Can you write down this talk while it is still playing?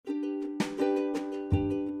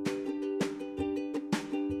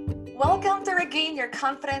Welcome to Regain Your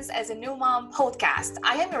Confidence as a New Mom podcast.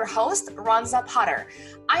 I am your host, Ronza Potter.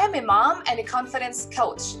 I am a mom and a confidence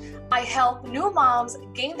coach. I help new moms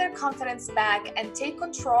gain their confidence back and take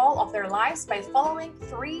control of their lives by following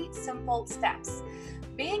 3 simple steps.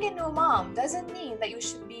 Being a new mom doesn't mean that you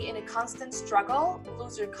should be in a constant struggle,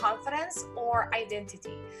 lose your confidence or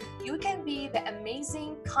identity. You can be the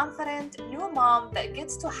amazing, confident new mom that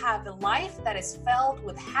gets to have a life that is filled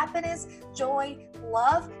with happiness, joy,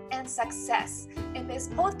 love, and success. In this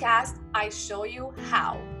podcast, I show you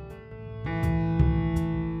how.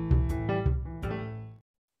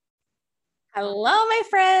 Hello, my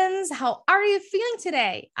friends. How are you feeling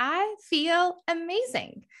today? I feel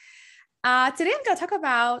amazing. Today I'm going to talk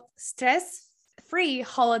about stress-free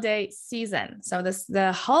holiday season. So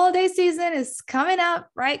the holiday season is coming up,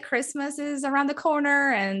 right? Christmas is around the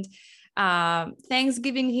corner and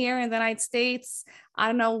Thanksgiving here in the United States. I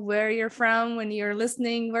don't know where you're from when you're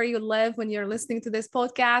listening, where you live when you're listening to this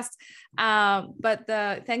podcast. But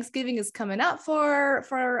the Thanksgiving is coming up for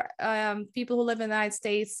people who live in the United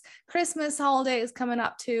States. Christmas holiday is coming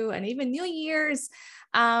up too, and even New Year's.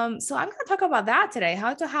 So I'm going to talk about that today,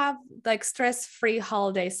 how to have like stress-free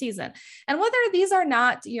holiday season. And whether these are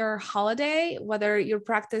not your holiday, whether you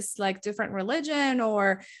practice like different religion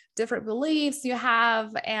or different beliefs you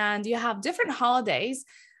have, and you have different holidays,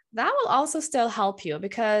 that will also still help you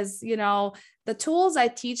because, you know, the tools I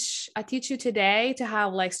teach you today to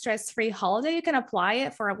have like stress-free holiday, you can apply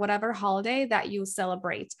it for whatever holiday that you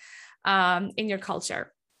celebrate in your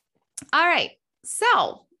culture. All right.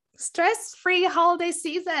 So stress-free holiday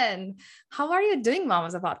season. How are you doing,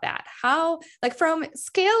 mamas, about that? How, like from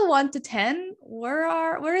scale 1 to 10,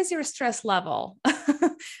 where is your stress level?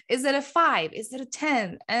 Is it a 5? Is it a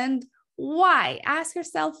 10? And why? Ask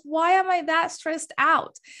yourself, why am I that stressed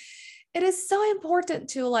out? It is so important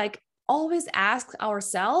to like always ask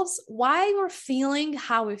ourselves why we're feeling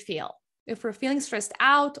how we feel. If we're feeling stressed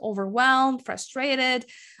out, overwhelmed, frustrated,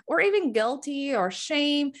 or even guilty or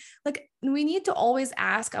shame, like we need to always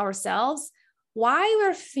ask ourselves why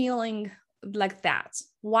we're feeling like that.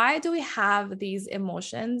 Why do we have these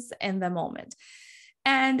emotions in the moment?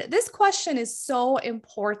 And this question is so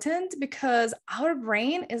important because our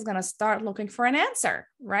brain is going to start looking for an answer,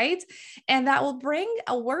 right? And that will bring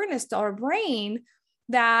awareness to our brain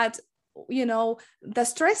that, you know, the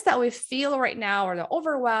stress that we feel right now, or the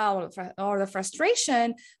overwhelm or the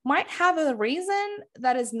frustration might have a reason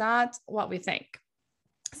that is not what we think.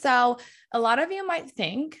 So a lot of you might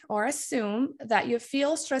think or assume that you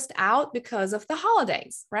feel stressed out because of the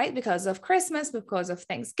holidays, right? Because of Christmas, because of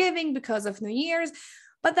Thanksgiving, because of New Year's,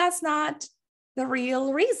 but that's not the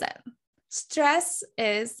real reason. Stress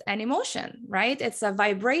is an emotion, right? It's a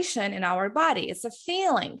vibration in our body. It's a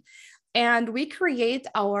feeling. And we create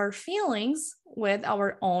our feelings with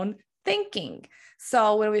our own thinking.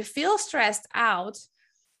 So when we feel stressed out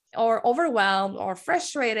or overwhelmed or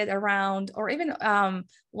frustrated around, or even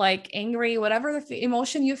like angry, whatever the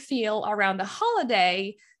emotion you feel around the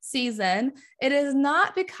holiday season, it is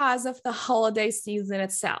not because of the holiday season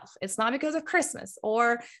itself. It's not because of Christmas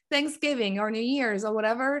or Thanksgiving or New Year's or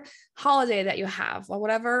whatever holiday that you have, or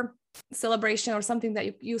whatever celebration or something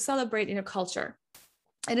that you celebrate in your culture.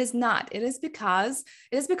 It is not. It is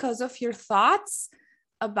because of your thoughts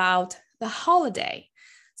about the holiday.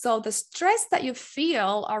 So the stress that you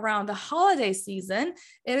feel around the holiday season,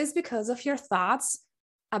 it is because of your thoughts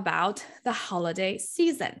about the holiday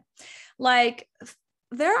season. Like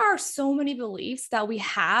there are so many beliefs that we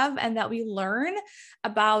have and that we learn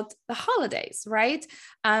about the holidays, right?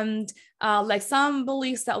 And like some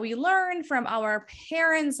beliefs that we learn from our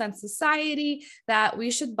parents and society that we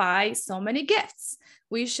should buy so many gifts.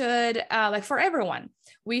 We should, like for everyone,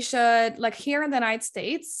 we should, like here in the United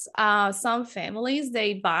States, some families,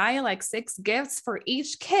 they buy like 6 gifts for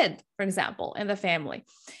each kid, for example, in the family.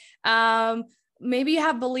 Maybe you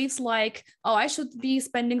have beliefs like, oh, I should be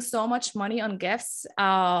spending so much money on gifts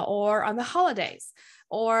or on the holidays,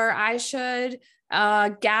 or I should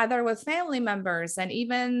gather with family members and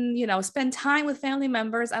even, you know, spend time with family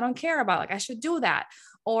members I don't care about. Like I should do that.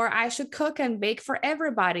 Or I should cook and bake for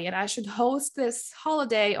everybody, and I should host this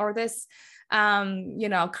holiday or this, you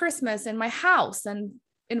know, Christmas in my house and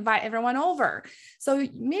invite everyone over. So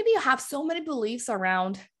maybe you have so many beliefs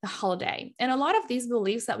around the holiday. And a lot of these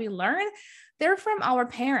beliefs that we learn, they're from our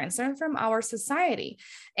parents, they're from our society.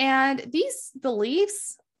 And these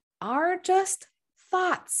beliefs are just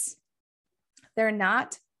thoughts. They're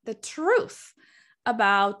not the truth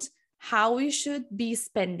about how we should be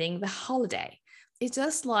spending the holiday. it's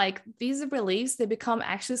just like these beliefs, they become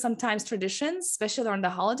actually sometimes traditions, especially during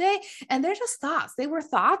the holiday. And they're just thoughts. They were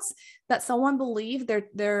thoughts that someone believed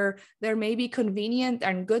they're maybe convenient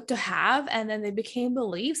and good to have. And then they became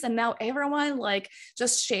beliefs. And now everyone like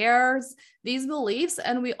just shares these beliefs.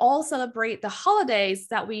 And we all celebrate the holidays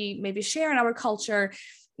that we maybe share in our culture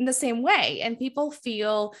in the same way. And people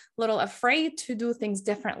feel a little afraid to do things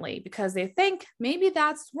differently because they think maybe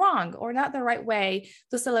that's wrong or not the right way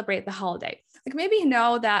to celebrate the holiday. Like maybe you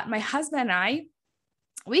know that my husband and I,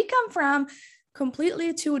 we come from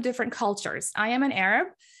completely two different cultures. I am an Arab,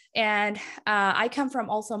 and I come from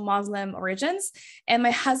also Muslim origins, and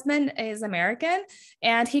my husband is American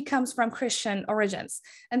and he comes from Christian origins.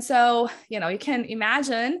 And so, you can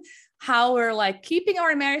imagine how we're like keeping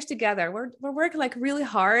our marriage together. We're working like really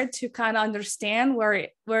hard to kind of understand where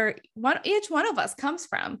each one of us comes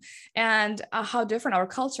from, and how different our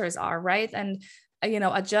cultures are, right? And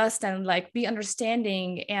adjust and like be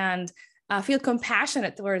understanding and feel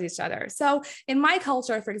compassionate towards each other. So in my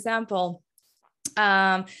culture, for example,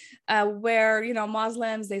 where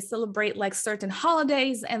Muslims, they celebrate like certain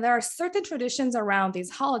holidays, and there are certain traditions around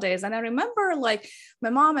these holidays. And I remember like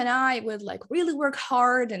my mom and I would like really work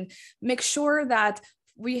hard and make sure that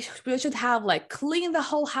we should have like clean the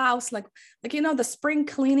whole house, like the spring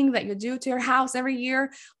cleaning that you do to your house every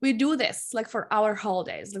year. We do this like for our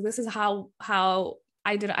holidays. Like this is how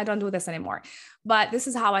I don't do this anymore, but this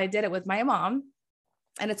is how I did it with my mom.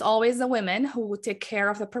 And it's always the women who would take care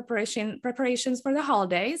of the preparations for the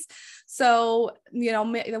holidays. So,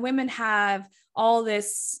 the women have all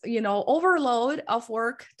this, overload of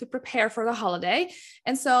work to prepare for the holiday.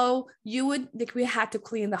 And so we had to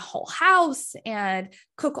clean the whole house and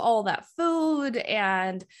cook all that food.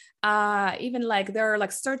 And even like there are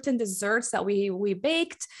like certain desserts that we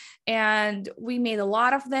baked, and we made a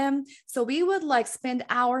lot of them. So we would like spend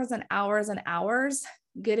hours and hours and hours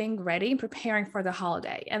getting ready, preparing for the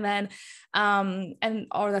holiday, and then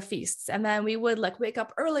or the feasts. And then we would like wake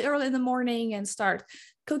up early in the morning and start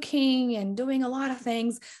cooking and doing a lot of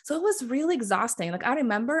things. So it was really exhausting. Like I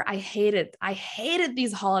remember I hated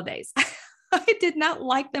these holidays. I did not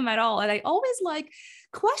like them at all. And I always like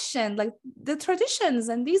questioned like the traditions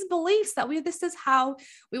and these beliefs that this is how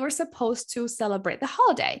we were supposed to celebrate the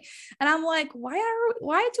holiday. And I'm like, why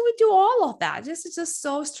do we do all of that? This is just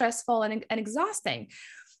so stressful and exhausting.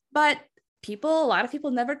 But a lot of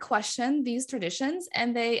people never questioned these traditions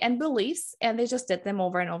and beliefs, and they just did them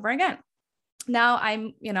over and over again. Now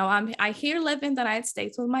I here live in the United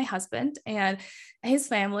States with my husband and his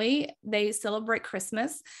family. They celebrate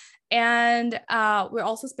Christmas, and we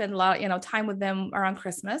also spend a lot of time with them around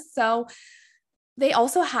Christmas. So they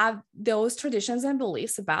also have those traditions and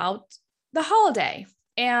beliefs about the holiday.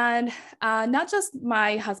 And not just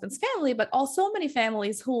my husband's family, but also many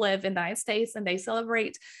families who live in the United States and they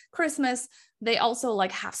celebrate Christmas. They also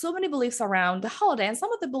like have so many beliefs around the holiday. And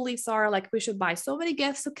some of the beliefs are like, we should buy so many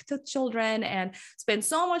gifts to children and spend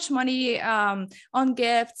so much money on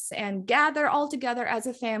gifts and gather all together as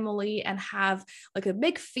a family and have like a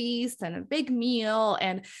big feast and a big meal.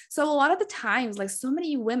 And so a lot of the times, like so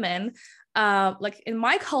many women, like in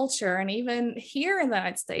my culture and even here in the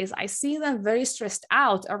United States, I see them very stressed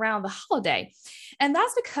out around the holiday. And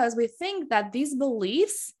that's because we think that these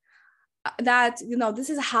beliefs that,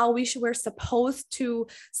 this is how we're supposed to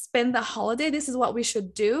spend the holiday. This is what we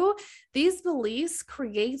should do. These beliefs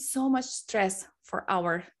create so much stress for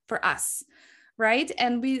us. Right.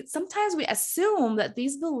 And sometimes we assume that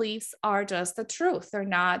these beliefs are just the truth. They're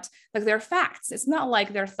not like they're facts. It's not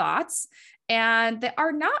like they're thoughts, and they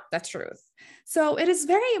are not the truth. So it is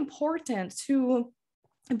very important to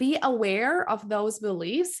be aware of those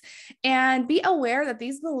beliefs and be aware that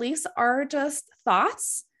these beliefs are just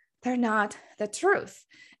thoughts. They're not the truth.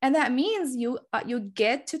 And that means you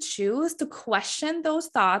get to choose to question those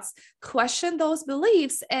thoughts, question those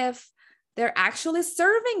beliefs if they're actually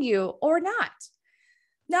serving you or not.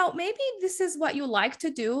 Now, maybe this is what you like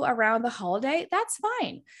to do around the holiday. That's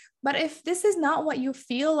fine. But if this is not what you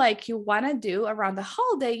feel like you want to do around the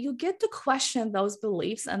holiday, you get to question those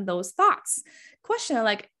beliefs and those thoughts. Question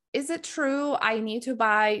like, is it true I need to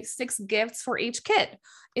buy 6 gifts for each kid?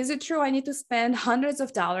 Is it true I need to spend hundreds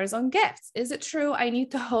of dollars on gifts? Is it true I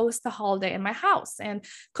need to host the holiday in my house and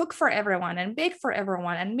cook for everyone and bake for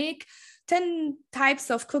everyone and make 10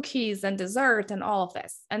 types of cookies and dessert and all of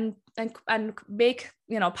this and bake,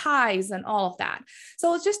 pies and all of that.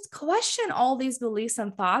 So just question all these beliefs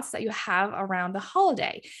and thoughts that you have around the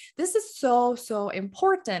holiday. This is so, so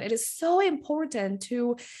important. It is so important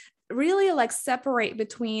to really like separate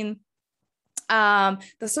between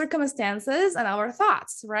the circumstances and our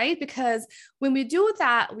thoughts, right? Because when we do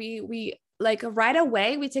that, we like right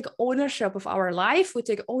away, we take ownership of our life, we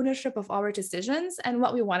take ownership of our decisions and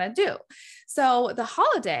what we want to do. So the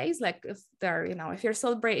holidays, like if they're, if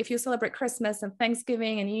you celebrate Christmas and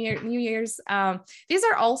Thanksgiving and New Year's, these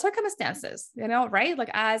are all circumstances, right? Like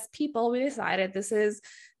as people, we decided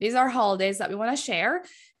these are holidays that we want to share,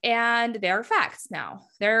 and they're facts now.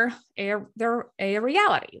 They're a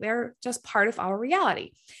reality. They're just part of our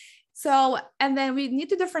reality. So, and then we need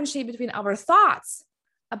to differentiate between our thoughts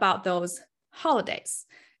about those holidays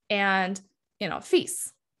and,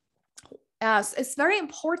 feasts. So it's very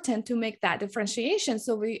important to make that differentiation.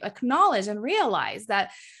 So we acknowledge and realize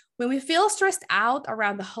that when we feel stressed out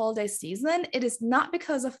around the holiday season, it is not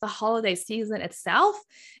because of the holiday season itself.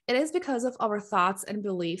 It is because of our thoughts and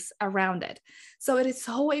beliefs around it. So it is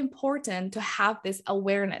so important to have this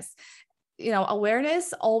awareness.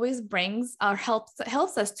 Awareness always brings or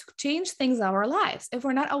helps us to change things in our lives. If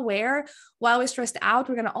we're not aware while we're stressed out,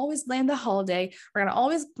 we're going to always blame the holiday. We're going to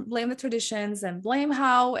always blame the traditions and blame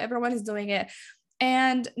how everyone is doing it,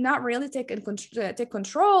 and not really take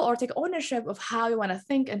control or take ownership of how you want to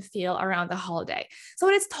think and feel around the holiday. So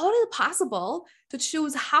it's totally possible to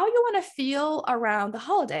choose how you want to feel around the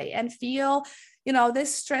holiday and feel,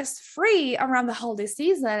 this stress-free around the holiday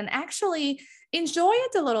season, and actually enjoy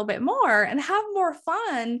it a little bit more and have more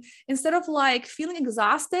fun instead of like feeling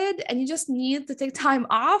exhausted and you just need to take time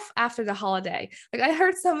off after the holiday. Like I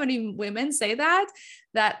heard so many women say that,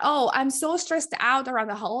 oh, I'm so stressed out around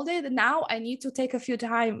the holiday that now I need to take a few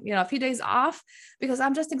days off because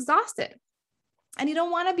I'm just exhausted. And you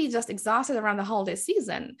don't want to be just exhausted around the holiday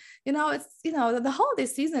season. The holiday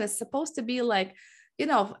season is supposed to be like,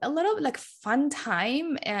 a little like fun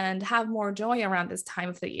time and have more joy around this time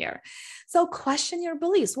of the year. So question your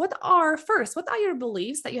beliefs. What are your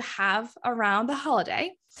beliefs that you have around the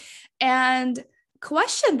holiday? And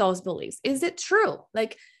question those beliefs. Is it true?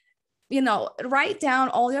 Like, write down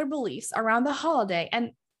all your beliefs around the holiday and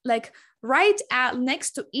like write out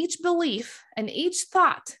next to each belief and each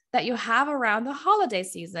thought that you have around the holiday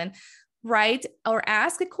season, write or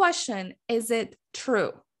ask a question. Is it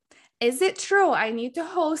true? Is it true I need to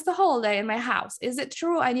host a holiday in my house? Is it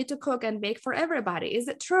true I need to cook and bake for everybody? Is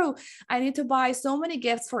it true I need to buy so many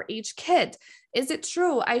gifts for each kid? Is it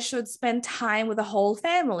true I should spend time with the whole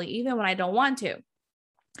family even when I don't want to?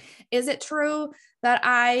 Is it true that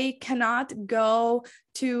I cannot go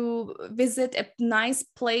to visit a nice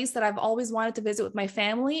place that I've always wanted to visit with my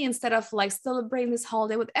family instead of like celebrating this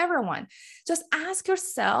holiday with everyone? Just ask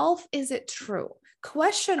yourself, is it true?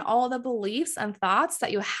 Question all the beliefs and thoughts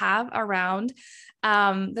that you have around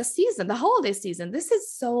the holiday season. This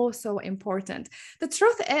is so, so important. The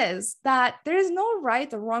truth is that there is no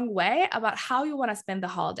right or wrong way about how you want to spend the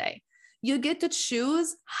holiday. You get to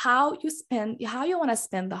choose how you want to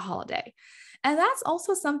spend the holiday. And that's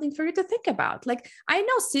also something for you to think about. Like, I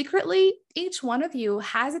know secretly, each one of you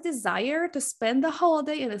has a desire to spend the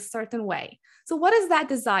holiday in a certain way. So what is that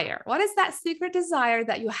desire? What is that secret desire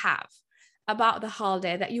that you have about the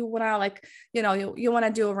holiday that you want to you want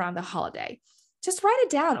to do around the holiday? Just write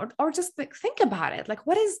it down or just think about it. Like,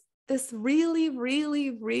 what is this really,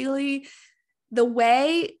 really, really the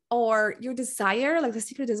way or your desire, like the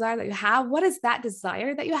secret desire that you have? What is that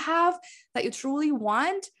desire that you have that you truly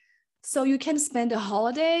want so you can spend a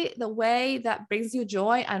holiday the way that brings you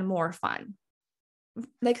joy and more fun?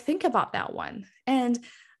 Like, think about that one. And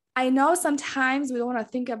I know sometimes we don't want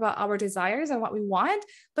to think about our desires and what we want,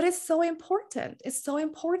 but it's so important. It's so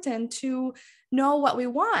important to know what we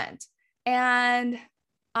want and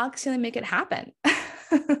actually make it happen.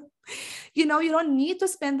 You don't need to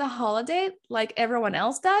spend the holiday like everyone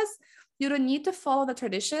else does. You don't need to follow the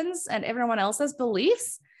traditions and everyone else's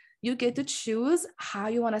beliefs. You get to choose how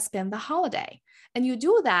you want to spend the holiday. And you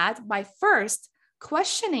do that by first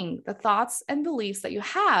questioning the thoughts and beliefs that you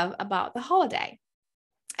have about the holiday.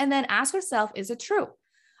 And then ask yourself, is it true?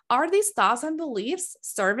 Are these thoughts and beliefs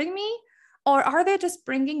serving me, or are they just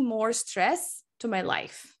bringing more stress to my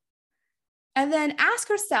life? And then ask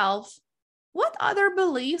yourself, what other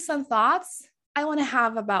beliefs and thoughts I want to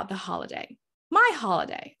have about the holiday, my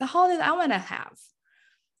holiday, the holiday that I want to have?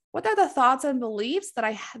 What are the thoughts and beliefs that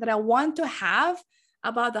I want to have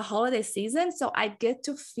about the holiday season so I get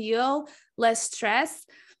to feel less stress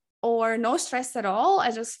or no stress at all?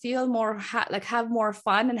 I just feel more have more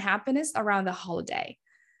fun and happiness around the holiday.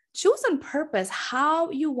 Choose on purpose how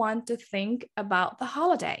you want to think about the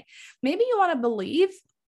holiday. Maybe you want to believe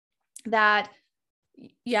that,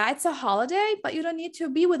 yeah, it's a holiday, but you don't need to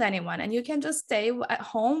be with anyone and you can just stay at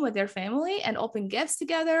home with your family and open gifts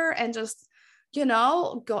together and just,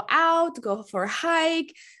 go out, go for a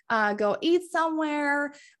hike, go eat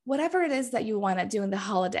somewhere, whatever it is that you want to do in the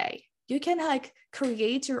holiday. you can like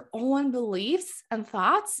create your own beliefs and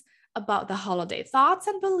thoughts about the holiday, thoughts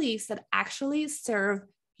and beliefs that actually serve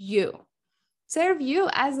you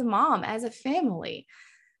as a mom, as a family.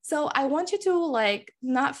 So I want you to like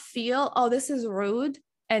not feel, oh, this is rude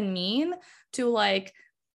and mean to like,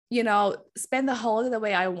 spend the holiday the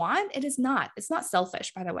way I want. It is not. It's not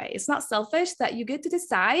selfish, by the way. It's not selfish that you get to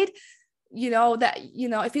decide,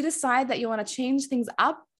 if you decide that you want to change things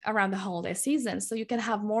up around the holiday season so you can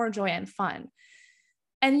have more joy and fun.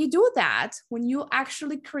 And you do that when you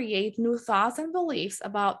actually create new thoughts and beliefs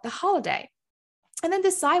about the holiday. And then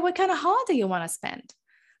decide what kind of holiday you want to spend.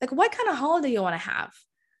 Like what kind of holiday you want to have.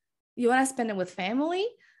 You want to spend it with family?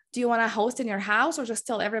 Do you want to host in your house or just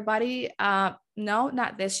tell everybody, no,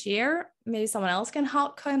 not this year. Maybe someone else can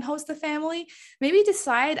host the family. Maybe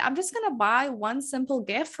decide, I'm just going to buy one simple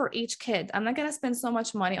gift for each kid. I'm not going to spend so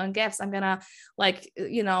much money on gifts. I'm going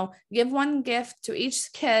to give one gift to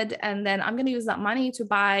each kid. And then I'm going to use that money to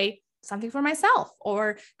buy something for myself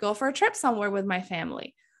or go for a trip somewhere with my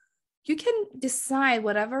family. You can decide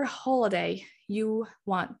whatever holiday you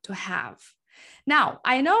want to have. Now,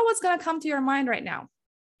 I know what's going to come to your mind right now.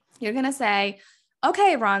 You're going to say,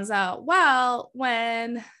 okay, Ronza, well,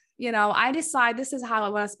 when, I decide this is how I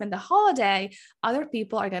want to spend the holiday, other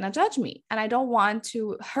people are going to judge me. And I don't want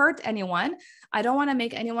to hurt anyone. I don't want to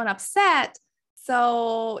make anyone upset.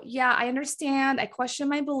 So yeah, I understand. I question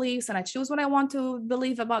my beliefs and I choose what I want to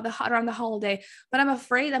believe about around the holiday, but I'm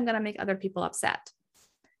afraid I'm going to make other people upset.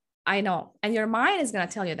 I know. And your mind is going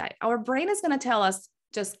to tell you that. Our brain is going to tell us,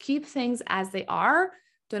 just keep things as they are.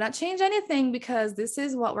 Do not change anything because this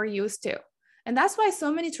is what we're used to. And that's why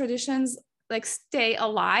so many traditions like stay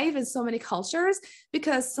alive in so many cultures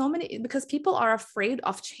because people are afraid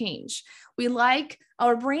of change.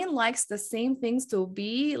 Our brain likes the same things to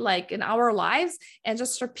be like in our lives and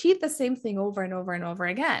just repeat the same thing over and over and over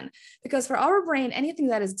again. Because for our brain, anything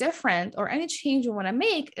that is different or any change we want to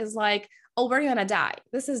make is like, oh, we're going to die.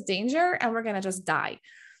 This is danger and we're going to just die.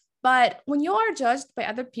 But when you are judged by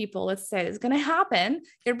other people, let's say it's going to happen,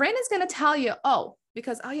 your brain is going to tell you,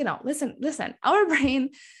 listen, our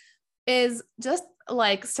brain is just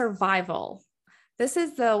like survival. This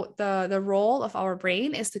is the role of our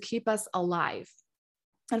brain is to keep us alive.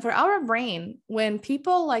 And for our brain, when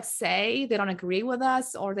people like say they don't agree with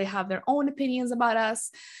us or they have their own opinions about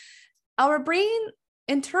us, our brain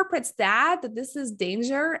interprets that this is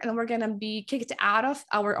danger and we're going to be kicked out of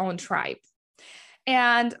our own tribe.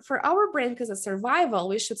 And for our brain, because of survival,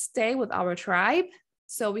 we should stay with our tribe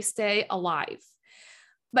so we stay alive.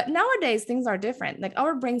 But nowadays, things are different. Like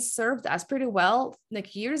our brain served us pretty well,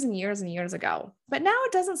 like years and years and years ago. But now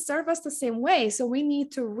it doesn't serve us the same way. So we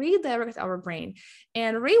need to redirect our brain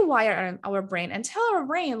and rewire our brain and tell our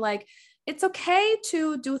brain, like, it's okay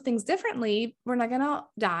to do things differently. We're not going to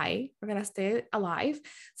die. We're going to stay alive.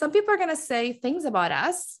 Some people are going to say things about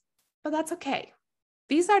us, but that's okay.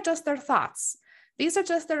 These are just their thoughts. These are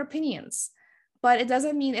just their opinions, but it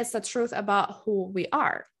doesn't mean it's the truth about who we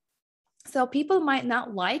are. So people might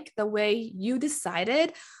not like the way you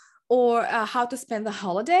decided or how to spend the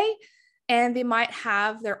holiday, and they might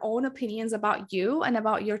have their own opinions about you and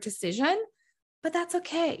about your decision, but that's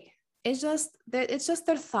okay. It's just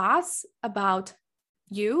their thoughts about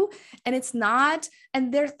you,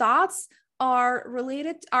 and their thoughts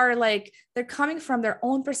they're coming from their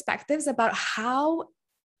own perspectives about how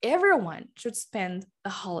everyone should spend the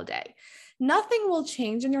holiday. Nothing will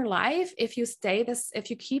change in your life if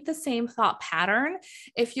you keep the same thought pattern,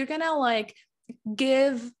 if you're gonna like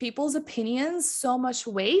give people's opinions so much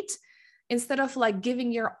weight instead of like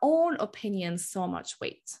giving your own opinions so much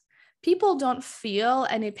weight. People don't feel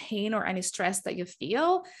any pain or any stress that you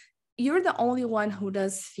feel. You're the only one who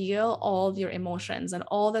does feel all of your emotions and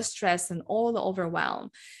all the stress and all the overwhelm.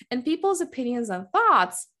 And people's opinions and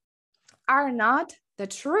thoughts are not the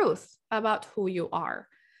truth about who you are.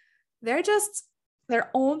 They're just their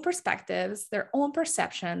own perspectives, their own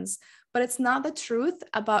perceptions, but it's not the truth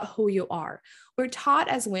about who you are. We're taught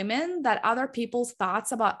as women that other people's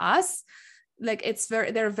thoughts about us, like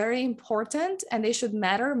they're very important and they should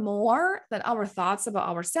matter more than our thoughts about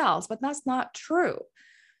ourselves, but that's not true.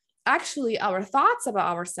 Actually, our thoughts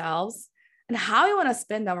about ourselves and how we want to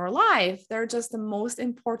spend our life, they're just the most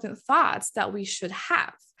important thoughts that we should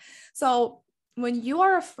have. So when you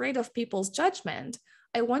are afraid of people's judgment,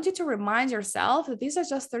 I want you to remind yourself that these are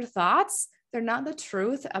just their thoughts. They're not the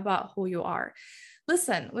truth about who you are.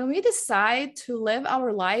 Listen, when we decide to live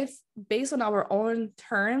our life based on our own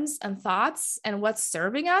terms and thoughts and what's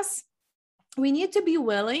serving us, we need to be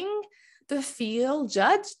willing to feel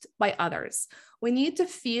judged by others. We need to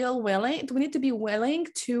be willing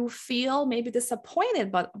to feel maybe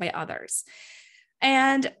disappointed by others.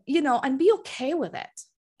 And, and be okay with it.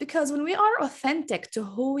 Because when we are authentic to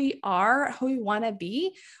who we are, who we want to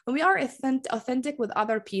be, when we are authentic with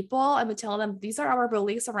other people and we tell them, these are our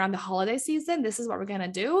beliefs around the holiday season, this is what we're going to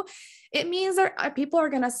do, it means that people are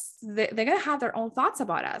they're going to have their own thoughts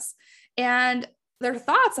about us. And their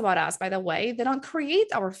thoughts about us, by the way, they don't create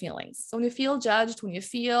our feelings. So when you feel judged, when you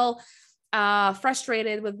feel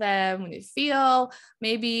frustrated with them, when you feel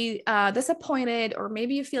maybe disappointed, or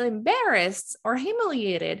maybe you feel embarrassed or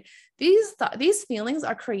humiliated, these feelings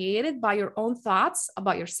are created by your own thoughts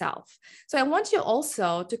about yourself. So I want you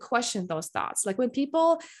also to question those thoughts. Like when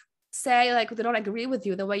people say like they don't agree with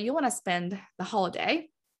you the way you want to spend the holiday,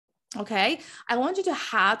 okay, I want you to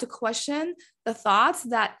have to question the thoughts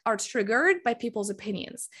that are triggered by people's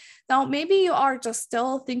opinions. Now, maybe you are just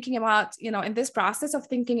still thinking about, in this process of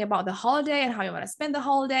thinking about the holiday and how you want to spend the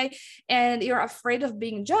holiday, and you're afraid of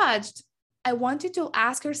being judged. I want you to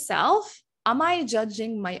ask yourself, am I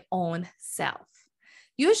judging my own self?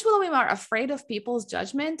 Usually when we are afraid of people's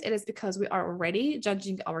judgment, it is because we are already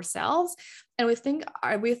judging ourselves, and we think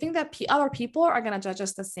that other people are going to judge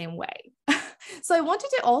us the same way. So I want you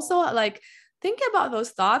to also think about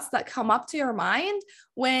those thoughts that come up to your mind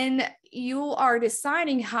when you are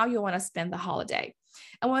deciding how you want to spend the holiday.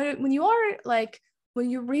 And when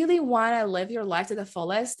you really want to live your life to the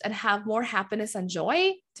fullest and have more happiness and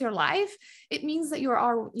joy to your life, it means that you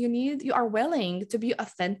are willing to be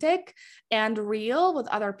authentic and real with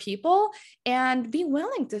other people and be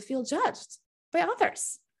willing to feel judged by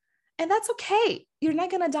others. And that's okay. You're not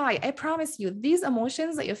going to die. I promise you, these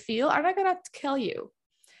emotions that you feel are not going to kill you.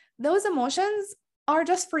 Those emotions are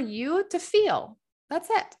just for you to feel. That's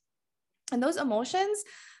it. And those emotions,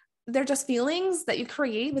 they're just feelings that you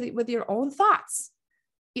create with your own thoughts.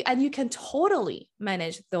 And you can totally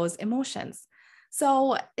manage those emotions.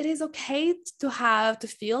 So it is okay to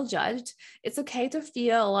feel judged. It's okay to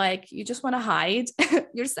feel like you just want to hide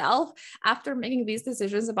yourself after making these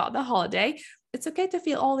decisions about the holiday. It's okay to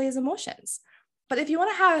feel all these emotions. But if you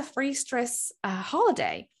want to have a free stress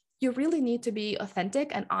holiday, you really need to be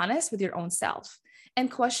authentic and honest with your own self and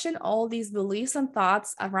question all these beliefs and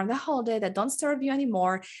thoughts around the holiday that don't serve you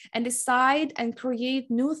anymore, and decide and create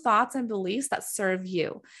new thoughts and beliefs that serve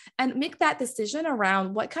you, and make that decision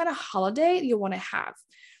around what kind of holiday you want to have,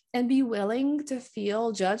 and be willing to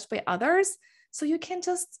feel judged by others so you can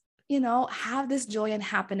just have this joy and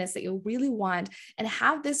happiness that you really want, and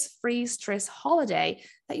have this free stress holiday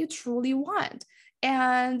that you truly want,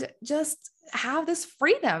 and just have this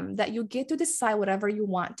freedom that you get to decide whatever you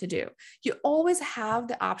want to do. You always have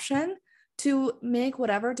the option to make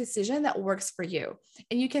whatever decision that works for you.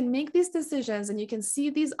 And you can make these decisions and you can see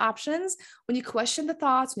these options when you question the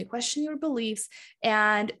thoughts, when you question your beliefs,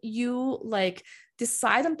 and you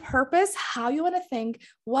decide on purpose how you want to think,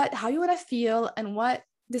 how you want to feel, and what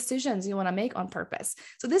decisions you want to make on purpose.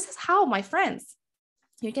 So this is how, my friends,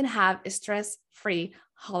 you can have a stress-free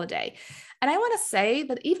holiday. And I want to say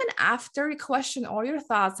that even after you question all your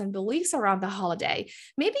thoughts and beliefs around the holiday,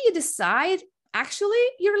 maybe you decide actually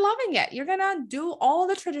you're loving it. You're going to do all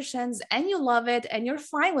the traditions and you love it and you're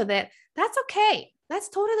fine with it. That's okay. That's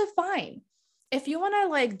totally fine. If you want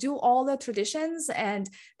to do all the traditions, and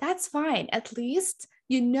that's fine. At least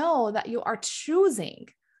you know that you are choosing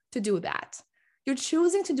to do that. You're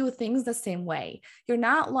choosing to do things the same way. You're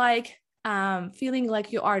not feeling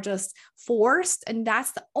like you are just forced and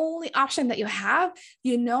that's the only option that you have.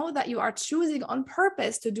 You know that you are choosing on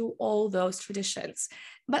purpose to do all those traditions.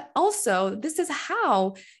 But also, this is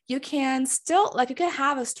how you can still you can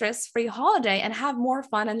have a stress-free holiday and have more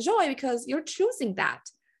fun and joy, because you're choosing that.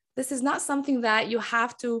 This is not something that you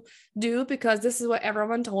have to do because this is what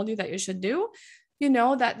everyone told you that you should do. You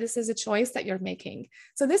know that this is a choice that you're making.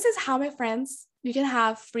 So this is how, my friends, you can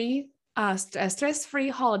have a stress-free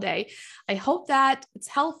holiday. I hope that it's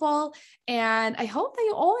helpful, and I hope that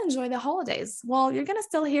you all enjoy the holidays. Well, you're gonna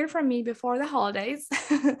still hear from me before the holidays.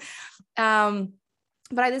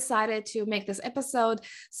 But I decided to make this episode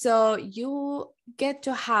so you get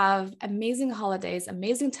to have amazing holidays,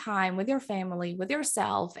 amazing time with your family, with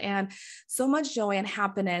yourself, and so much joy and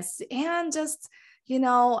happiness, and just,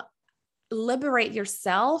 liberate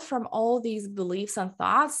yourself from all these beliefs and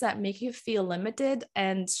thoughts that make you feel limited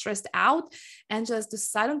and stressed out, and just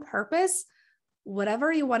decide on purpose whatever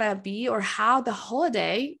you want to be or how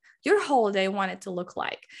your holiday want it to look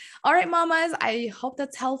like. All right, mamas, I hope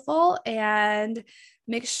that's helpful, and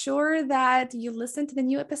make sure that you listen to the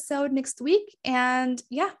new episode next week. And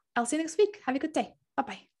yeah, I'll see you next week. Have a good day.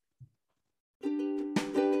 Bye-bye.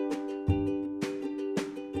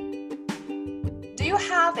 you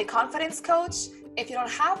have a confidence coach? If you don't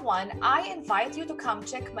have one, I invite you to come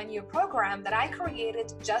check my new program that I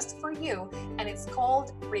created just for you, and it's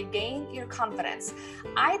called Regain Your Confidence.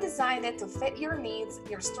 I designed it to fit your needs,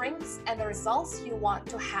 your strengths, and the results you want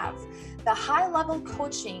to have. The high-level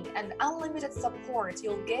coaching and unlimited support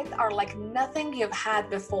you'll get are like nothing you've had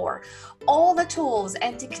before. All the tools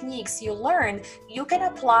and techniques you learn, you can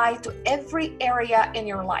apply to every area in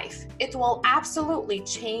your life. It will absolutely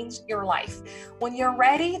change your life. When you're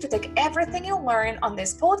ready to take everything you learn on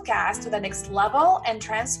this podcast to the next level and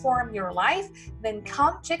transform your life, then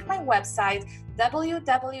come check my website,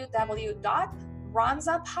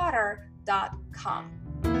 www.ronzapotter.com.